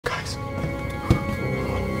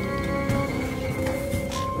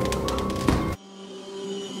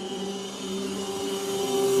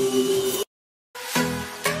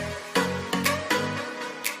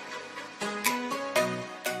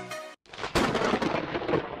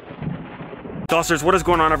Dossers, what is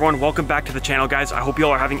going on, everyone? Welcome back to the channel, guys. I hope you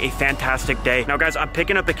all are having a fantastic day. Now, guys, I'm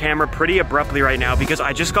picking up the camera pretty abruptly right now because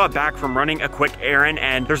I just got back from running a quick errand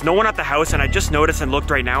and there's no one at the house, and I just noticed and looked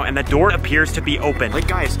right now and the door appears to be open. Like,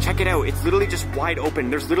 guys, check it out. It's literally just wide open.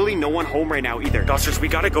 There's literally no one home right now either. Dossers, we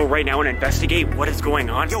gotta go right now and investigate what is going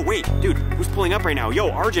on. Yo, wait, dude, who's pulling up right now?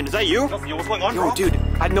 Yo, Arjun, is that you? Yo, what's going on, Yo, bro? dude,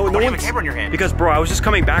 no you have one's... a camera in your hand? Because, bro, I was just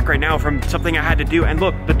coming back right now from something I had to do, and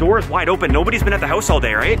look, the door is wide open. Nobody's been at the house all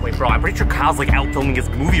day, right? Wait, bro, I'm pretty sure Kyle's like out filming his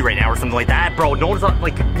movie right now or something like that, bro. No one's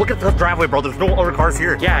like, look at the driveway, bro. There's no other cars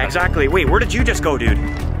here. Yeah, exactly. Wait, where did you just go, dude?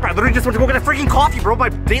 Bro, I literally just went to go get a freaking coffee, bro. My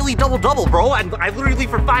daily double-double, bro. And I literally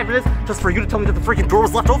leave for 5 minutes just for you to tell me that the freaking door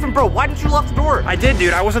was left open, bro. Why didn't you lock the door? I did,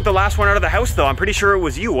 dude. I wasn't the last one out of the house, though. I'm pretty sure it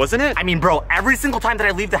was you, wasn't it? I mean, bro, every single time that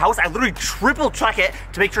I leave the house, I literally triple check it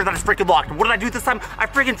to make sure that it's freaking locked. What did I do this time? I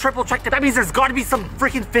freaking triple checked it. That means there's got to be some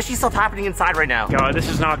freaking fishy stuff happening inside right now. Yo, this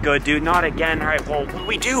is not good, dude. Not again. All right, well, what do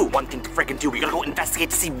we do? One thing to freaking do. We gotta go investigate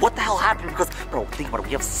to see what the hell happened because, bro, think about it.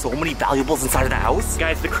 We have so many valuables inside of the house.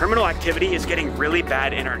 Guys, the criminal activity is getting really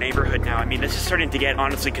bad in our neighborhood now. I mean, this is starting to get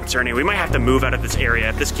honestly concerning. We might have to move out of this area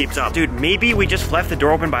if this keeps up. Dude, maybe we just left the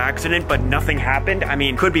door open by accident, but nothing happened. I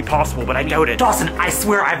mean, could be possible, but I doubt it. Dawson, I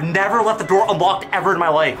swear I've never left the door unlocked ever in my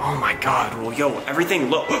life. Oh my God, well, yo, everything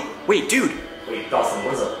look. Wait, dude. Wait, Dawson,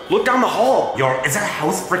 what is it? Look down the hall. Yo, is our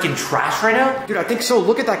house freaking trash right now? Dude, I think so.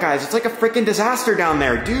 Look at that, guys. It's like a freaking disaster down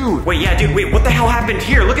there, dude. Wait, yeah, dude, wait, what the hell happened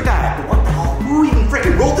here? Look at that. What the hell? Who even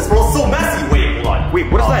freaking wrote this, bro? It's so messy. Wait, hold on. Wait,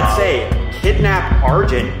 what does that say? Kidnap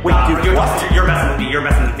Arjun. Wait, dude, you're messing with me. You're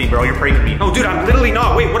messing with me, bro. You're pranking me. No, dude, I'm literally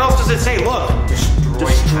not. Wait, what else does it say? Look.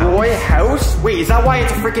 Destroy house? Wait, is that why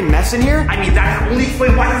it's a freaking mess in here? I mean, that can only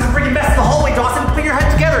explain why there's a freaking mess in the hallway, Dawson. Put your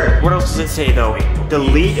head together. What else does it say, though?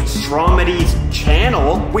 Delete Stromedy's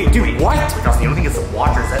channel? Wait, dude, what? Dawson, you don't think it's the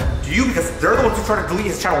Watchers that do you? Because they're the ones who tried to delete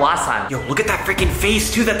his channel last time. Yo, look at that freaking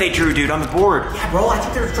face, too, that they drew, dude, on the board. Yeah, bro, I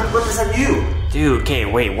think they're trying to represent you. Dude, okay,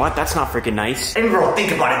 wait, what? That's not freaking nice. And bro,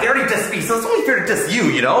 think about it. They already dissed me, so it's only fair to diss you,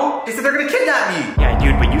 you know? They said they're gonna kidnap me. Yeah,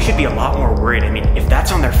 dude, but you should be a lot more worried. I mean, if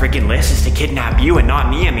that's on their freaking list is to kidnap you and not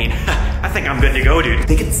me, I mean, I think I'm good to go, dude.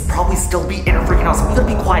 They could probably still be in our freaking house. We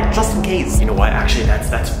gotta be quiet just in case. You know what? Actually,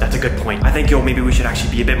 that's a good point. I think, yo, maybe we should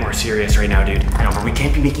actually be a bit more serious right now, dude. I know, but we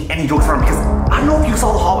can't be making any jokes around because I don't know if you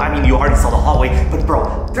saw the hallway. I mean, you already saw the hallway, but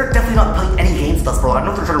bro, they're definitely not playing any games with us, bro. I don't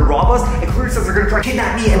know if they're trying to rob us. It clearly says they're gonna try to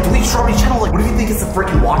kidnap me and delete Strawberry's channel. Like, what do you think it's the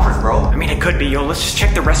freaking Watchers, bro? I mean, it could be, yo. Let's just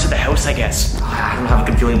check the rest of the house, I guess. I don't have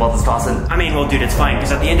a good feeling about this, Dawson. I mean, well, dude, it's fine,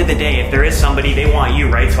 because at the end of the day, if there is somebody, they want you,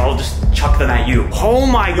 right? So I'll just chuck them at you. Oh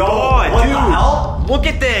my God, what dude. The hell? Look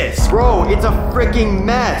at this. Bro, it's a freaking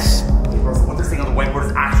mess. Bro, so what they're saying on the whiteboard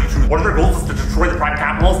is actually true. One of their goals is to destroy the private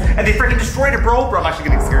capitals, and they freaking destroyed it, bro. Bro, I'm actually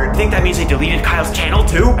getting scared. I think that means they deleted Kyle's channel,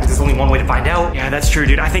 too? There's only one way to find out. Yeah, that's true,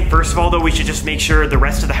 dude. I think first of all, though, we should just make sure the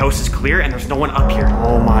rest of the house is clear and there's no one up here.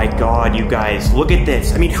 Oh my God, you guys, look at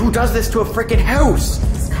this. I mean, who does this to a freaking house?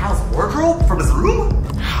 Is this Kyle's wardrobe from his room?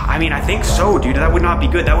 I mean, I think so, dude. That would not be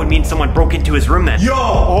good. That would mean someone broke into his room then. Yo!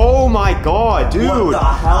 Oh my God, dude. What the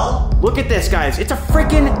hell? Look at this, guys. It's a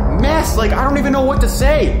freaking mess. Like, I don't even know what to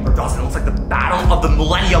say. Bro, Dawson, it looks like the battle of the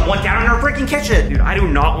millennium went down in our freaking kitchen. Dude, I do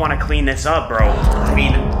not want to clean this up, bro. I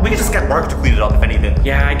mean, we could just get Mark to clean it up, if anything.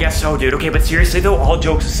 Yeah, I guess so, dude. Okay, but seriously, though, all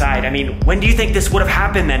jokes aside, I mean, when do you think this would have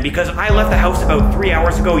happened then? Because I left the house about 3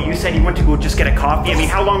 hours ago. You said you went to go just get a coffee. I mean,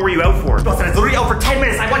 how long were you out for? Dawson, I was literally out for 10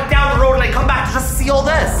 minutes. I went down the road and I come back just to see all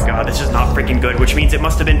this. God, this is not freaking good, which means it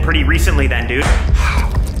must have been pretty recently then, dude.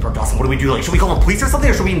 Bro, Dawson, what do we do? Like, should we call the police or something,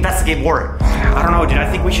 or should we investigate more? I don't know, dude. I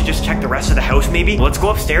think we should just check the rest of the house, maybe. Let's go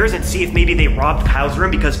upstairs and see if maybe they robbed Kyle's room,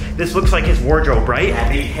 because this looks like his wardrobe, right? Yeah,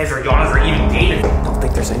 maybe his or Yana's or even David. I don't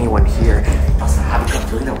think there's anyone here. Dawson, I have a good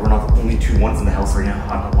feeling that we're not the only two ones in the house right now.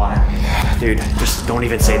 I don't know why. Dude, just don't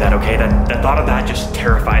even say that, okay? The thought of that just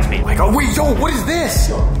terrifies me. Like, oh wait, yo, what is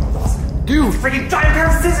this? Dude, freaking giant pair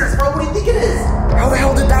of scissors, bro. What do you think it is? How the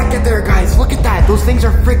hell did that get there, guys? Look at that. Those things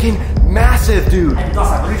are freaking massive, dude. And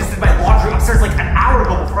Dawson, I literally just did my laundry upstairs like an hour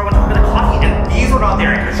ago before I went to get a coffee, and these were not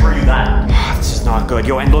there. I can assure you that. This is not good.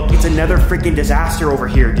 Yo, and look, it's another freaking disaster over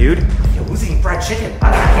here, dude. Yo, who's eating fried chicken?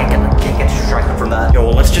 I can't get distracted from that. Yo,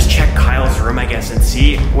 well, let's just check Kyle's room, I guess, and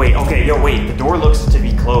see. Wait, okay, yo, wait. The door looks to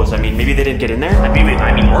be closed. I mean, maybe they didn't get in there? I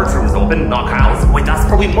mean, Mark's room is open, not Kyle's. Wait, that's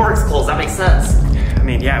probably Mark's closed. That makes sense. I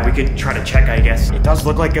mean, yeah, we could try to check, I guess. It does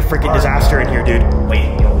look like a freaking disaster in here, dude.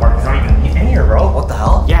 Wait, yo, Mark's not even in here, bro. What the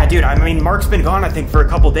hell? Yeah, dude, I mean, Mark's been gone, I think, for a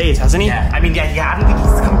couple days, hasn't he? Yeah, I don't think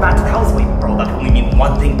he's coming back to the house. Wait, bro, that can only mean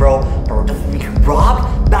one thing, bro. Bro, doesn't mean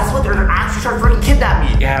robbed? That's what they're actually trying to freaking kidnap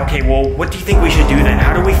me. Yeah, okay, well, what do you think we should do then?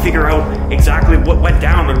 How do we figure out exactly what went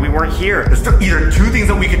down when we weren't here? There's either two things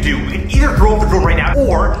that we could do. We could either throw up the drone right now,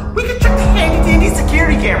 or we could check the handy dandy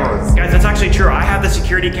security cameras. Guys, that's actually true. I have the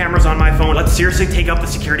security cameras on my phone. Let's seriously take up the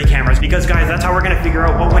security cameras because, guys, that's how we're gonna figure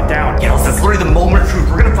out what went down. Yeah, that's literally the moment of truth.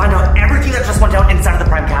 We're gonna find out everything that just went down inside of the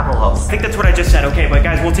Prime Capital House. I think that's what I just said. Okay, but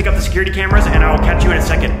guys, we'll take up the security cameras and I'll catch you in a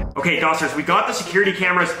second. Okay, Dawsers, we got the security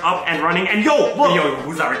cameras up and running. And yo, look! Yo,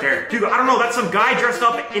 who's that right there? Dude, I don't know. That's some guy dressed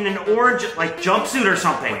up in an orange, like, jumpsuit or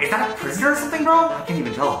something. Is that a prisoner or something, bro? I can't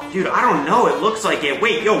even tell. Dude, I don't know. It looks like it.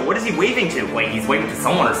 Wait, yo, what is he waving to? Wait, he's waving to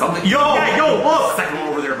someone or something. Yo! Yeah, yo, look! Second one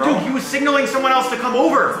over there, bro. Dude, he was signaling someone else to come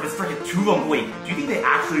over. It's freaking two of them. Wait, do you think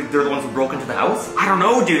they're the ones who broke into the house? I don't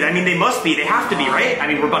know, dude. I mean, they must be. They have to be, right? I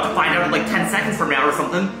mean, we're about to find out in like 10 seconds from now or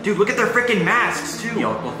something. Dude, look at their freaking masks, too.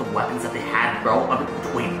 Yo, look, the weapons that they had, bro.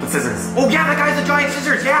 Wait, the scissors. Oh, yeah, that guy's the giant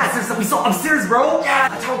scissors. Yeah, scissors that we saw upstairs, bro. Yeah,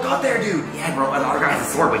 that's how it got there, dude. Yeah, bro, and the other guy has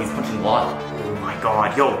a sword, but he's punching the lock. Oh my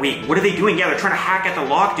god. Yo, wait, what are they doing? Yeah, they're trying to hack at the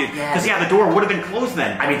lock, dude. Because, yeah, the door would have been closed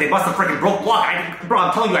then. I mean, they must have freaking broke the lock. Bro,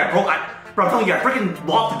 I'm telling you, I freaking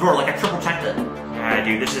locked the door, like I triple checked it. Yeah,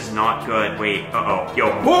 dude, this is not good. Wait, uh-oh.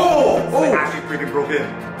 Yo. Whoa! Oh! They actually freaking broke in.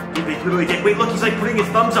 Dude, they literally did. Wait, look, he's like putting his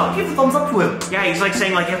thumbs up. Give the thumbs up to him. Yeah, he's like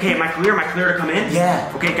saying like, okay, am I clear? Am I clear to come in?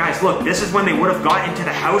 Yeah. Okay, guys, look, this is when they would have got into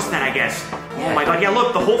the house then, I guess. Yeah. Oh my god, yeah,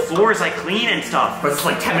 look, the whole floor is like clean and stuff. But it's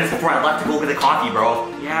like 10 minutes before I left to go get the coffee,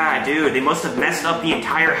 bro. Yeah, dude, they must have messed up the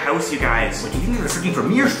entire house, you guys. Wait, do you think they were searching for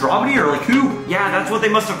me or Strawberry or like who? Yeah, that's what they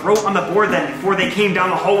must have wrote on the board then before they came down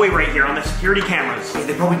the hallway right here on the security cameras. Hey,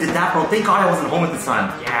 they probably did that, bro. Thank God I wasn't home at this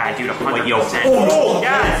time. Yeah, dude, 100%. Wait, yo. Oh,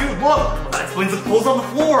 yeah, dude, look. That explains the clothes on the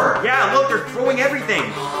floor. Yeah, look, they're throwing everything.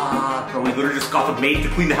 Bro, we literally just got the maid to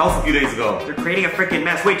clean the house a few days ago. They're creating a freaking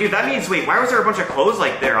mess. Wait, dude, that means, wait, why was there a bunch of clothes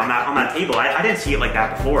like there on that table? I didn't see it like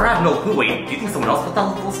that before. I have no clue. Wait, do you think someone else put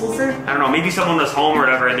that those clothes there? I don't know, maybe someone was home or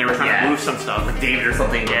whatever and they were trying to move some stuff. Like David or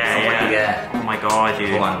something. Yeah. Oh my god, dude.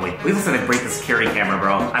 Hold on, wait. Please listen to break the security camera,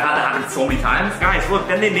 bro. I've had that happen so many times. Guys, look,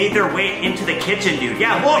 then they made their way into the kitchen, dude.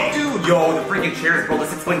 Yeah, look, dude. Yo, the freaking chairs, bro.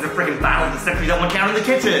 This explains the freaking battle of the century that went down in the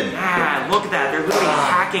kitchen. Yeah, look at that. They're literally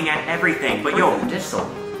hacking at everything. But yo, this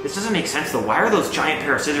doesn't make sense though. Why are those giant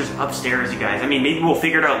pair of scissors upstairs, you guys? I mean, maybe we'll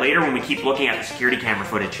figure it out later when we keep looking at the security camera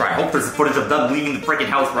footage. Bro, I hope there's footage of them leaving the freaking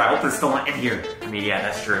house, bro. I hope they're still not in here. I mean, yeah,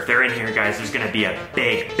 that's true. If they're in here, guys, there's gonna be a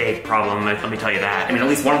big problem. Let me tell you that. I mean, at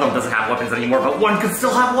least one of them doesn't have weapons anymore, but one could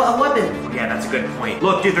still have a weapon. Yeah, that's a good point.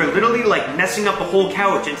 Look, dude, they're literally like messing up the whole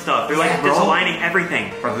couch and stuff. They're like disaligning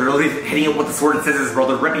everything. Bro, they're literally hitting it with the sword and scissors, bro.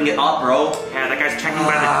 They're ripping it up, bro. Yeah, that guy's checking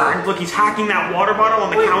by the curtain. Look, he's hacking that water bottle on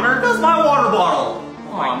the counter. That's my water bottle.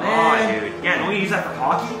 Oh my god, dude. Yeah, don't you use that for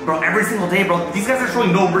hockey? Bro, every single day, bro. These guys are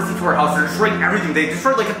showing no mercy to our house. They're destroying everything. They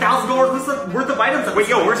destroyed like $1,000 worth of items. Wait,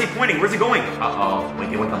 yo, where's he pointing? Where's he going? Uh-oh. Wait,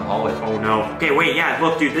 they went down the hallway. Oh, no. Okay, wait, yeah,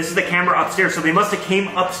 look, dude, this is the camera upstairs, so they must have came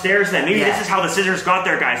upstairs then. Maybe this is how the scissors got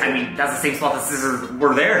there, guys. I mean, that's the same spot the scissors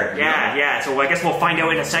were there. Yeah, so I guess we'll find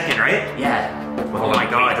out in a second, right? Yeah. Oh my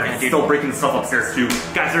god, they're still breaking stuff upstairs too.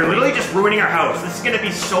 Guys, they're literally just ruining our house. This is gonna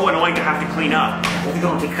be so annoying to have to clean up. Hope they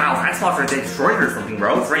don't take Kyle's Xbox or they destroyed it or something,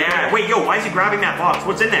 bro. It's right there. Wait, yo, why is he grabbing that box?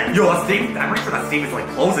 What's in there? Yo, that's David. I'm pretty sure that's David's like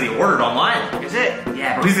clothes that he ordered online. Is it?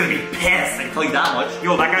 Yeah, bro. He's gonna be pissed, I can tell you that much.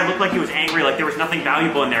 Yo, that guy looked like he was angry, like there was nothing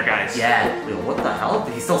valuable in there, guys. Yeah. Yo, what the hell?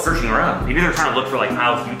 He's still searching around. Maybe they're trying to look for like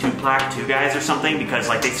Kyle's YouTube plaque too, guys, or something, because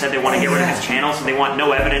like they said they want to get rid of his channel, so they want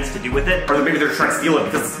no evidence to do with it. Or maybe they're trying to steal it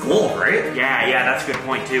because it's gold, right? Yeah, that's a good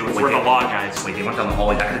point too. It's worth a lot, guys. Wait, they went down the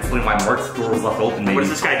hallway. That could explain why Mark's door was left open, maybe. What is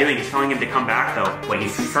this guy doing? He's telling him to come back, though. Wait,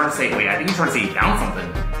 he's trying to say, I think he's trying to say he found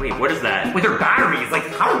something. Wait, what is that? Wait, they're batteries. Like,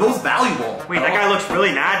 how are those valuable? Wait, that guy looks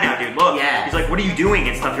really mad now, dude. Look. Yeah. He's like, what are you doing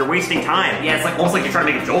and stuff? You're wasting time. Yeah, it's like almost like you're trying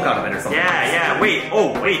to make a joke out of it or something. Yeah.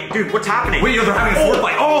 Wait, dude, what's happening? Wait, yo, they're having a sword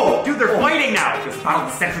fight. Oh, dude, they're fighting now. There's a battle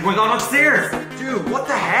of the century going on upstairs. Dude, what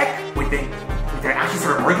the heck? Wait, they actually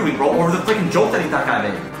started arguing, bro, over the freaking joke that guy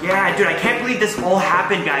made. Yeah, dude, I can't believe this all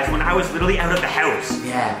happened, guys, when I was literally out of the house.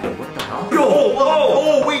 Yeah, yo, what the hell?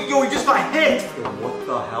 Yo, wait, he just got hit. Yo, what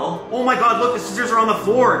the hell? Oh my god, look, the scissors are on the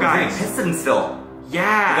floor, guys. He's pissing still.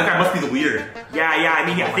 Yeah. That guy must be the leader. Yeah, I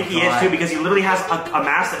mean, I think he is too, because he literally has a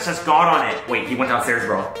mask that says God on it. Wait, he went downstairs,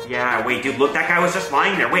 bro. Yeah, wait, dude, look, that guy was just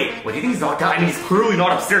lying there. Wait. What, do you think he's knocked out? I mean, he's clearly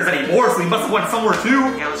not upstairs anymore, so he must have went somewhere too.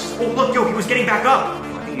 Yeah, let's just, oh, look, yo, he was getting back up.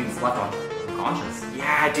 I think he just left unconscious.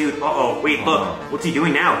 Yeah, dude, wait, look, what's he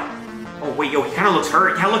doing now? Oh, wait, yo, he kind of looks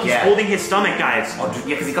hurt. Yeah, look, he's holding his stomach, guys. Oh, dude, yeah,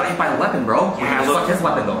 because he got hit by a weapon, bro. Yeah, look. His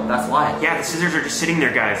weapon, though. That's why. Yeah, the scissors are just sitting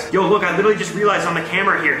there, guys. Yo, look, I literally just realized on the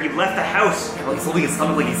camera here, he left the house. Yeah, well, he's holding his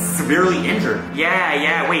stomach like he's severely injured.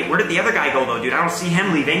 Yeah, wait, where did the other guy go, though, dude? I don't see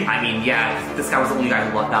him leaving. I mean, yeah, this guy was the only guy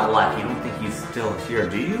who that left. You don't think he's still here,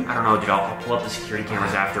 do you? I don't know, dude. I'll pull up the security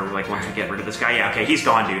cameras after, like, once we get rid of this guy. Yeah, okay, he's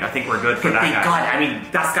gone, dude. I think we're good for that guy. Thank God. I mean,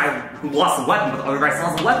 that's the guy who lost the weapon, but the other guy still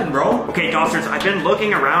has a weapon, bro. Okay, Dawsers, I've been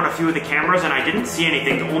looking around a few of the cameras and I didn't see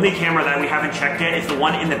anything. The only camera that we haven't checked yet is the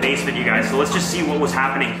one in the basement, you guys. So let's just see what was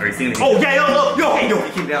happening. Are you seeing anything? Oh, yeah, yo, Hey, no,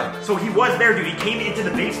 he came down. So he was there, dude. He came into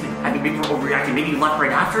the basement. I mean, maybe we're overreacting. Maybe he left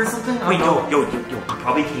right after or something? Wait, yo, he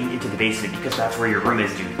probably came into the basement because that's where your room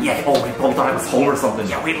is, dude. Yeah, he probably thought I was home or something.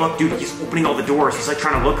 Yeah, wait, look, dude, he's opening all the doors. He's like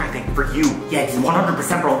trying to look, I think, for you. Yeah, he's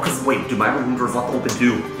 100%, bro. Because, wait, dude, my room door's left open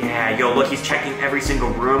too. Yeah, yo, look, he's checking every single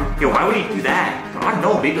room. Yo, why would he do that? I don't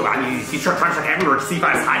know, maybe. I mean, he's trying to check everywhere to see if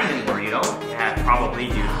I was hiding anywhere, you know? Yeah, probably,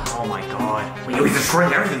 dude. Oh my god. Wait, yo, he's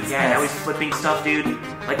destroying everything. Yeah, now he's flipping stuff, dude.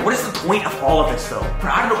 Like, what is the point of all of this, though?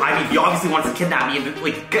 Bro, I don't know. I mean, he obviously wants to kidnap me and,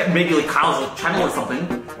 like, get maybe, like, Kyle's channel or something.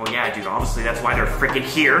 Well, yeah, dude, obviously that's why they're freaking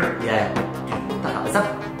here. Yeah. Dude, what the hell? Is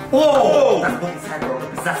that... Whoa! That's Blippi's head, bro. The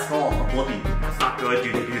possessed skull of Blippi. That's not good,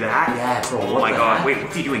 dude, to do that. Yeah, bro. Oh my god. Wait,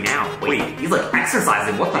 what's he doing now? Wait, he's, like,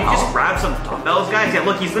 exercising. What the Did hell? he just grab some dumbbells, guys? Yeah,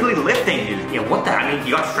 look, he's literally lifting, dude. Yeah, what the... I mean,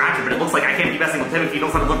 he got distracted, but it looks like I can't be messing with him if he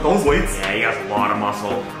knows how to lift those weights. Yeah, he has a lot of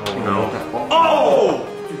muscle. Oh, no. Oh!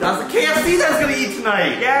 Dude, that's the KFC that I was gonna eat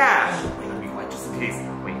tonight! Yeah! Wait, let me go just in case.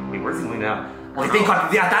 Wait, where's he going now? Oh, thank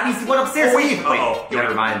God. Yeah, that means he went upstairs. Wait,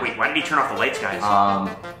 never mind. Wait, why did he turn off the lights, guys?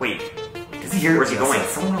 Wait. Is he here? Where's he going?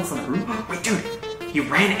 Someone else in the room? Wait, dude. He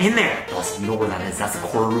ran in there. Dawson, you know where that is. That's the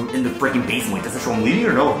core room in the freaking basement. Wait, does it show him leaving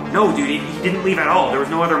or no? No, dude, he didn't leave at all. There was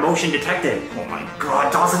no other motion detected. Oh my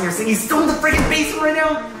God, Dawson, you're saying he's still in the freaking basement right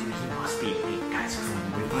now? Dude, he must be. Wait, guys,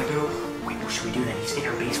 wait, what should we do then? He's in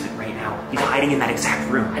our basement right now. He's hiding in that exact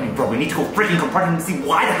room. I mean, bro, we need to go freaking confront him to see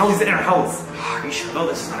why the hell he's in our house. Are you sure? No,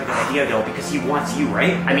 this is not a good idea, though, because he wants you,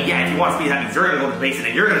 right? I mean, yeah, if he wants me, that means you're gonna go to the basement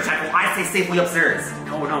and you're gonna check while I stay safely upstairs.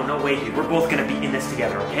 No way, dude. We're both gonna be in this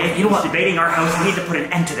together, okay? You know what? He's invading our house. We need to put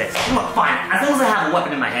an end to this. Look, fine. As long as I have a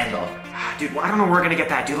weapon in my hand, though. Dude, well, I don't know where we're gonna get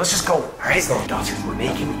that, dude. Let's just go. All right, Dawson, we're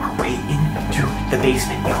making our way into the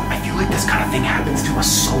basement. Yo, I feel like this kind of thing happens to us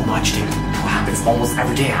so much, dude. It happens almost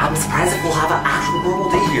every day. I'm surprised if we'll have an actual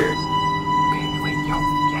normal day here. Okay, wait, yo.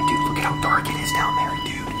 Yeah, dude, look at how dark it is down there,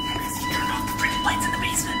 dude. Turn off the freaking lights in the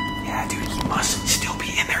basement. Yeah, dude, he must still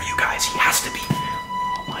be in there, you guys. He has to be.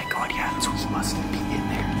 Oh my god, yeah, so he must be in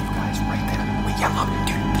there, you guys, right there. Wait, yeah, look,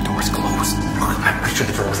 dude, the door's closed. I'm pretty sure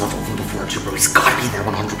the door was left open before, too, bro. He's gotta be in there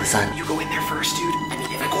 100%. You go in there first, dude. I mean,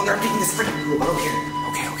 if I go in there, I'm taking this freaking room. I don't care.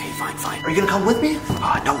 Okay, fine. Are you gonna come with me?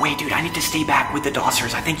 No way, dude. I need to stay back with the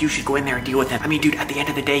Dossers. I think you should go in there and deal with him. I mean, dude, at the end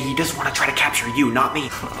of the day, he just want to try to capture you, not me.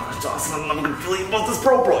 Dawson, I'm gonna feel about this,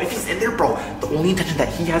 bro. If he's in there, bro, the only intention that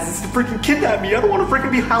he has is to freaking kidnap me. I don't want to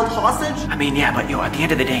freaking be held hostage. I mean, yeah, but yo, at the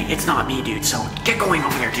end of the day, it's not me, dude. So get going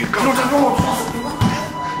over there, dude. Go. No.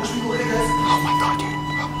 Oh my god, dude.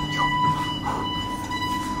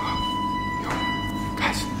 Yo.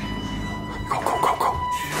 Guys. Go.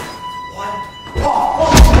 What?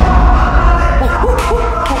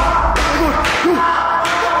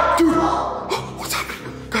 Dude. What's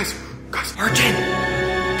happening? Guys. Arjun.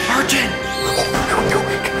 Yo.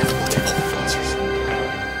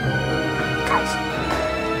 Guys.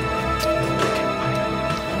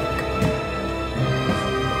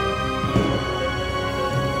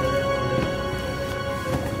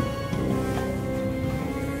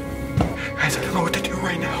 Guys, I don't know what to do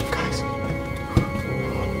right now, guys.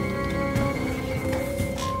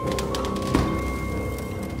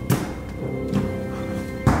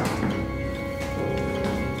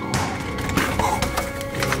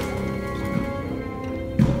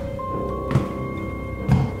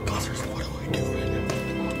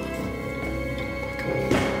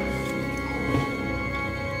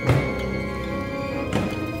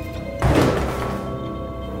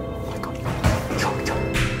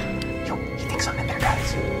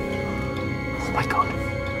 Oh my god.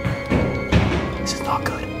 This is not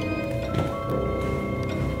good.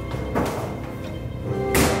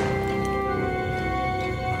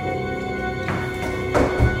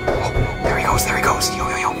 Oh, there he goes. Yo.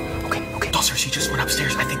 Okay. Dawson, she just went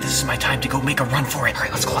upstairs. I think this is my time to go make a run for it. All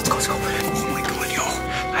right, let's go. Oh my god, yo.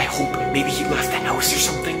 I hope maybe he left the house or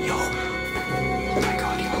something, yo. Oh my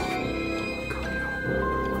god, yo.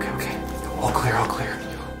 Okay. All clear.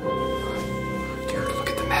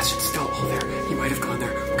 It's still all there. He might have gone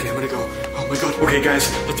there. Okay, I'm gonna go. Oh my god. Okay,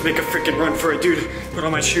 guys, let's make a freaking run for it, dude. Put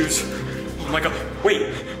on my shoes. Oh my god.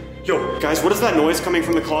 Wait. Yo, guys, what is that noise coming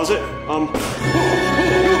from the closet?